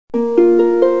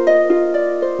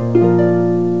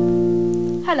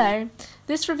Hello,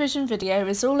 this revision video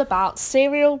is all about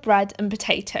cereal, bread and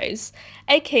potatoes,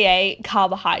 aka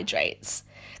carbohydrates.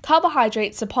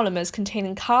 Carbohydrates are polymers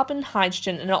containing carbon,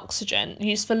 hydrogen and oxygen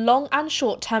used for long and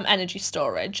short-term energy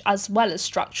storage as well as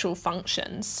structural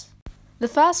functions. The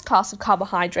first class of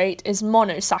carbohydrate is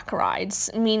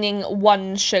monosaccharides, meaning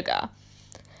one sugar.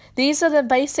 These are the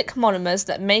basic monomers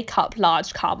that make up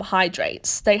large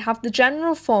carbohydrates. They have the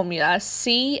general formula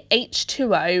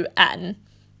CH2ON,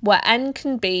 where N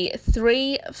can be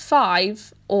 3,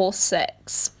 5 or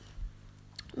 6.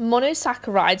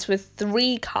 Monosaccharides with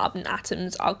 3 carbon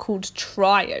atoms are called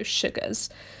triose sugars.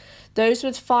 Those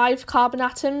with 5 carbon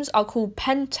atoms are called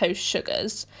pentose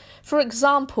sugars. For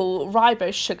example,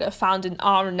 ribose sugar found in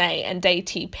RNA and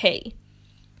ATP.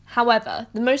 However,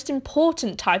 the most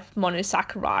important type of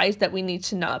monosaccharide that we need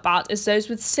to know about is those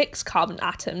with 6 carbon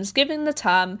atoms, giving the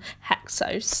term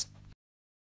hexose.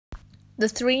 The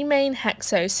 3 main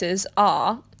hexoses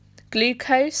are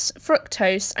glucose,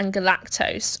 fructose and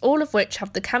galactose, all of which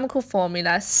have the chemical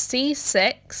formula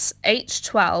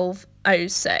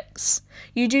C6H12O6.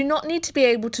 You do not need to be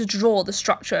able to draw the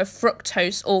structure of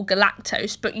fructose or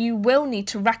galactose, but you will need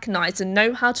to recognise and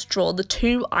know how to draw the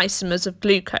 2 isomers of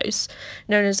glucose,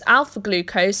 known as alpha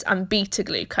glucose and beta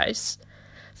glucose.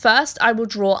 First, I will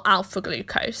draw alpha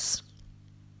glucose.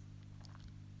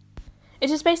 It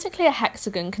is basically a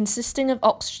hexagon consisting of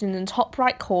oxygen in the top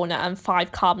right corner and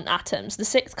 5 carbon atoms. The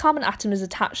 6th carbon atom is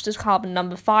attached to carbon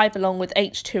number 5 along with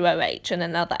H2OH and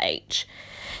another H.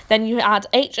 Then you add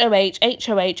HOH,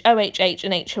 HOH, OHH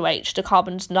and HOH to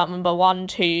carbons number 1,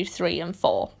 2, 3 and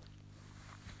 4.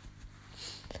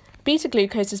 Beta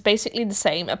glucose is basically the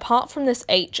same, apart from this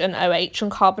H and OH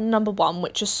on carbon number 1,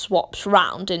 which are swapped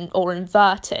round or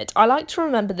inverted. I like to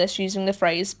remember this using the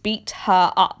phrase beat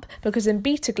her up, because in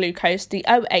beta glucose the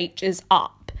OH is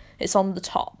up, it's on the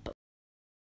top.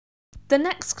 The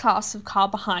next class of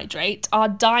carbohydrate are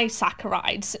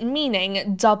disaccharides,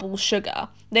 meaning double sugar.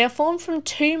 They are formed from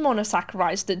 2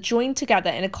 monosaccharides that join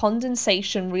together in a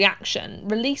condensation reaction,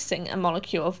 releasing a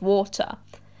molecule of water.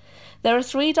 There are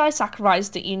 3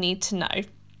 disaccharides that you need to know.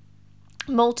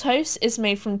 Maltose is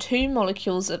made from 2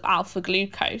 molecules of alpha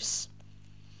glucose.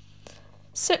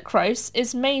 Sucrose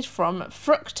is made from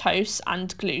fructose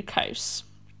and glucose.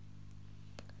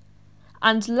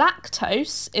 And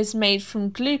lactose is made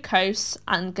from glucose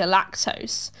and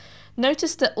galactose.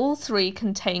 Notice that all 3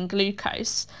 contain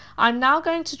glucose. I'm now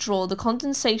going to draw the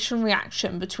condensation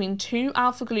reaction between 2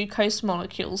 alpha glucose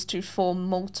molecules to form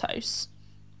maltose.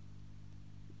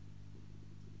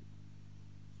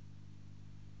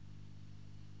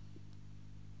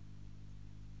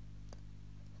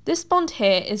 This bond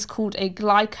here is called a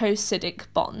glycosidic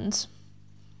bond.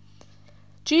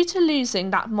 Due to losing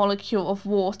that molecule of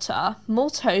water,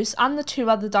 maltose and the 2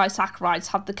 other disaccharides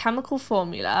have the chemical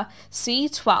formula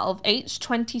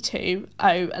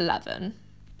C12H22O11.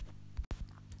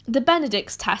 The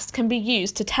Benedict's test can be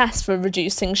used to test for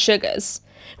reducing sugars,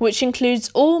 which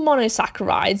includes all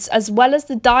monosaccharides as well as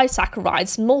the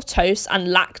disaccharides maltose and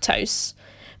lactose,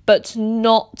 but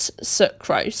not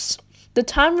sucrose. The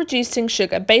term reducing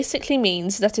sugar basically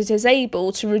means that it is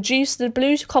able to reduce the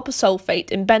blue copper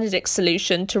sulfate in Benedict's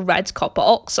solution to red copper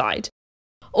oxide.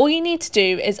 All you need to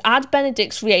do is add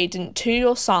Benedict's reagent to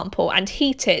your sample and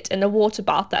heat it in a water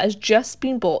bath that has just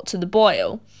been brought to the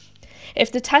boil. If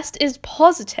the test is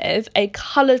positive, a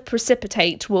coloured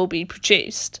precipitate will be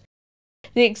produced.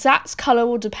 The exact colour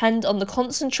will depend on the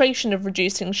concentration of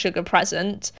reducing sugar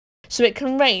present, so it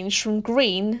can range from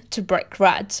green to brick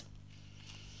red.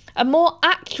 A more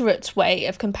accurate way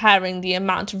of comparing the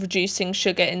amount of reducing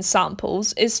sugar in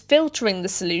samples is filtering the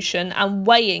solution and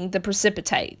weighing the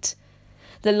precipitate.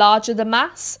 The larger the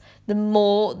mass, the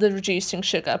more the reducing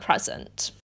sugar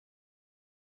present.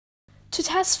 To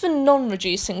test for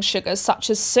non-reducing sugars such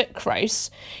as sucrose,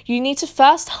 you need to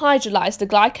first hydrolyse the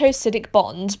glycosidic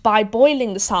bond by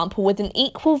boiling the sample with an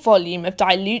equal volume of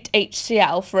dilute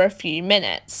HCl for a few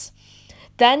minutes.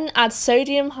 Then add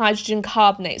sodium hydrogen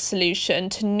carbonate solution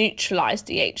to neutralise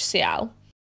the HCl.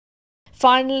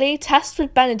 Finally, test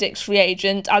with Benedict's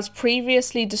reagent as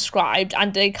previously described,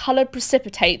 and a coloured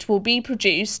precipitate will be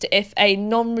produced if a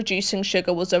non-reducing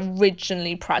sugar was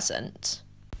originally present.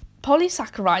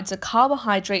 Polysaccharides are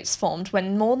carbohydrates formed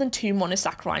when more than 2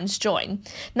 monosaccharides join.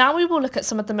 Now we will look at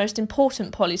some of the most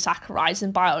important polysaccharides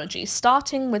in biology,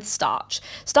 starting with starch.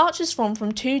 Starch is formed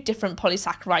from 2 different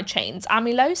polysaccharide chains,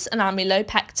 amylose and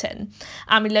amylopectin.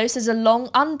 Amylose is a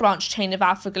long unbranched chain of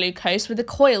alpha glucose with a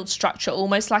coiled structure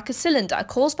almost like a cylinder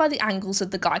caused by the angles of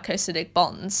the glycosidic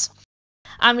bonds.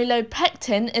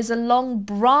 Amylopectin is a long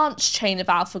branched chain of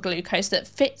alpha glucose that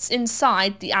fits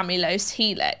inside the amylose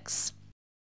helix.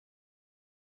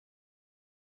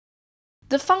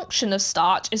 The function of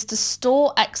starch is to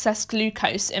store excess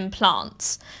glucose in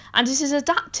plants, and it is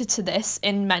adapted to this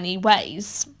in many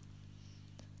ways.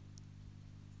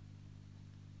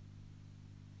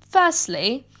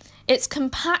 Firstly, its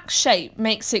compact shape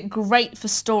makes it great for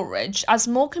storage, as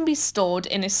more can be stored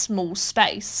in a small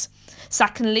space.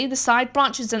 Secondly, the side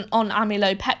branches on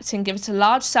amylopectin give it a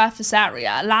large surface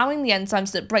area, allowing the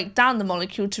enzymes that break down the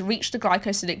molecule to reach the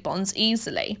glycosidic bonds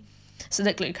easily, so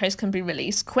that glucose can be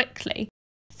released quickly.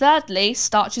 Thirdly,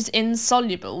 starch is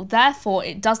insoluble, therefore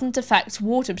it doesn't affect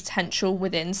water potential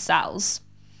within cells.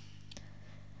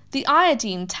 The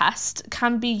iodine test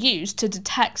can be used to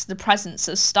detect the presence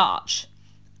of starch.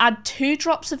 Add 2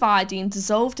 drops of iodine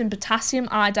dissolved in potassium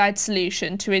iodide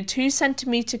solution to a 2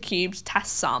 cm cubed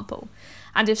test sample,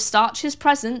 and if starch is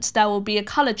present, there will be a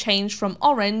colour change from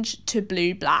orange to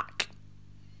blue-black.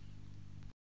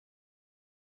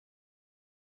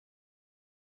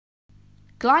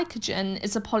 Glycogen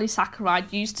is a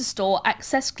polysaccharide used to store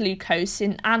excess glucose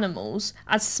in animals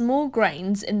as small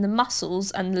grains in the muscles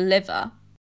and the liver.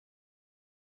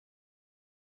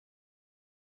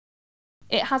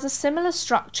 It has a similar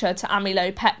structure to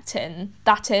amylopectin,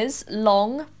 that is,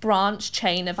 long, branched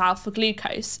chain of alpha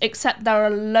glucose, except there are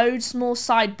loads more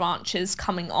side branches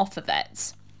coming off of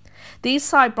it. These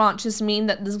side branches mean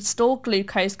that the stored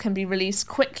glucose can be released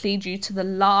quickly due to the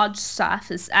large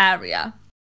surface area.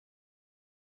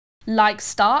 Like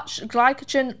starch,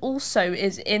 glycogen also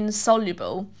is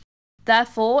insoluble,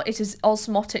 therefore it is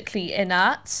osmotically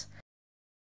inert,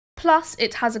 plus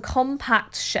it has a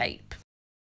compact shape.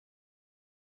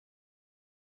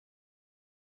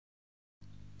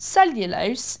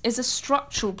 Cellulose is a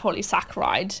structural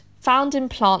polysaccharide found in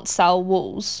plant cell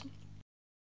walls.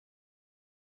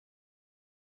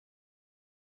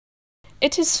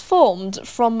 It is formed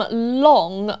from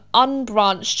long,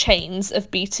 unbranched chains of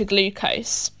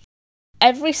beta-glucose.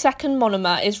 Every second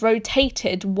monomer is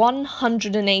rotated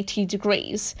 180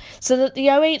 degrees, so that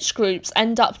the OH groups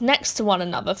end up next to one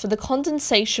another for the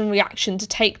condensation reaction to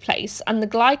take place and the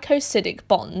glycosidic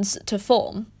bonds to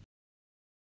form.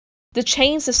 The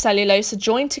chains of cellulose are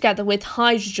joined together with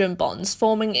hydrogen bonds,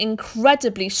 forming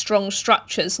incredibly strong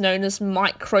structures known as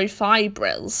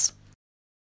microfibrils.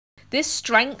 This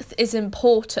strength is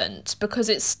important because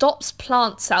it stops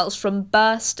plant cells from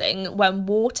bursting when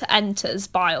water enters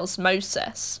by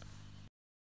osmosis.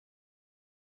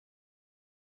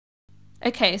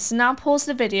 Okay, so now pause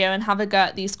the video and have a go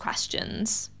at these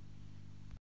questions.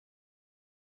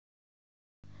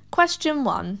 Question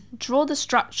 1. Draw the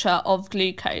structure of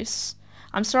glucose.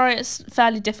 I'm sorry, it's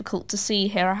fairly difficult to see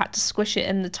here, I had to squish it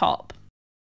in the top.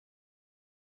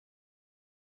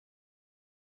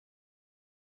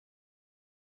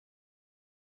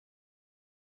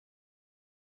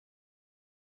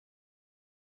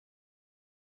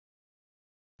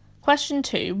 Question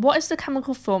 2. What is the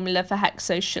chemical formula for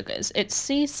hexose sugars? It's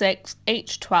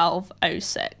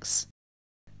C6H12O6.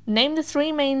 Name the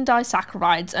 3 main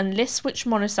disaccharides and list which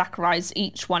monosaccharides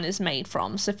each one is made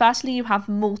from. So firstly you have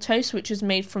maltose, which is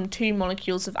made from 2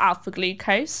 molecules of alpha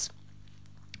glucose.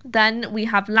 Then we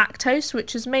have lactose,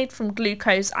 which is made from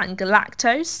glucose and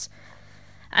galactose.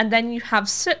 And then you have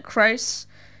sucrose,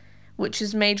 which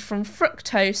is made from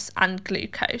fructose and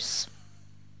glucose.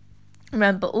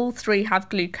 Remember, all 3 have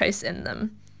glucose in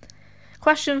them.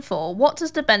 Question 4. What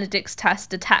does the Benedict's test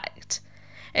detect?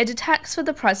 It detects for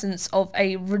the presence of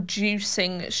a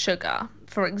reducing sugar,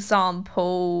 for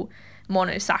example,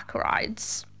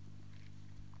 monosaccharides.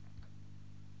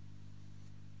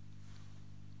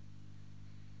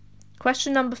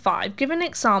 Question number 5. Give an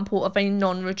example of a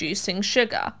non-reducing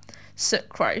sugar,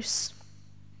 sucrose.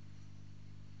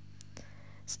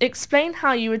 Explain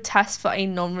how you would test for a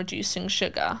non-reducing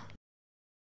sugar.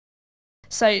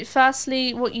 So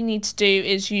firstly, what you need to do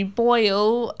is you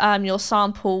boil your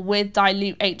sample with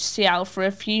dilute HCl for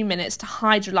a few minutes to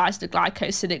hydrolyse the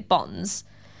glycosidic bonds.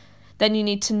 Then you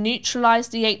need to neutralise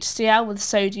the HCl with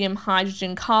sodium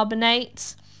hydrogen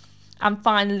carbonate, and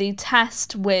finally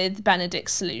test with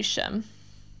Benedict's solution.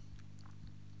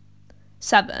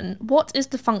 7. What is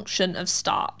the function of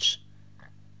starch?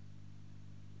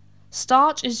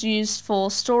 Starch is used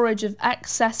for storage of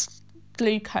excess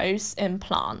glucose in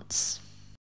plants.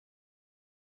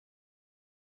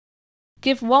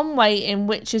 Give one way in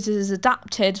which it is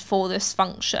adapted for this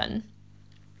function.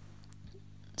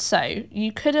 So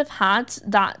you could have had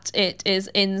that it is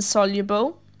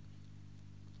insoluble.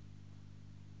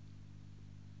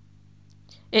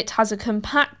 It has a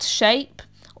compact shape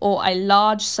or a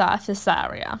large surface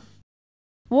area.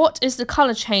 What is the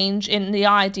colour change in the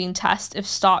iodine test if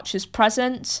starch is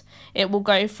present? It will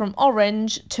go from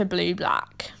orange to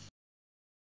blue-black.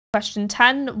 Question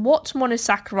 10. What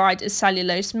monosaccharide is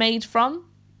cellulose made from?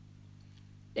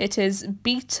 It is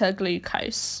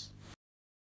beta-glucose.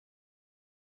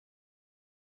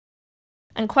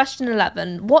 And question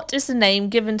 11. What is the name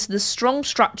given to the strong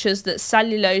structures that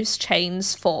cellulose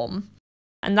chains form?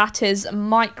 And that is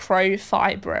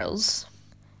microfibrils.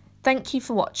 Thank you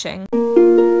for watching.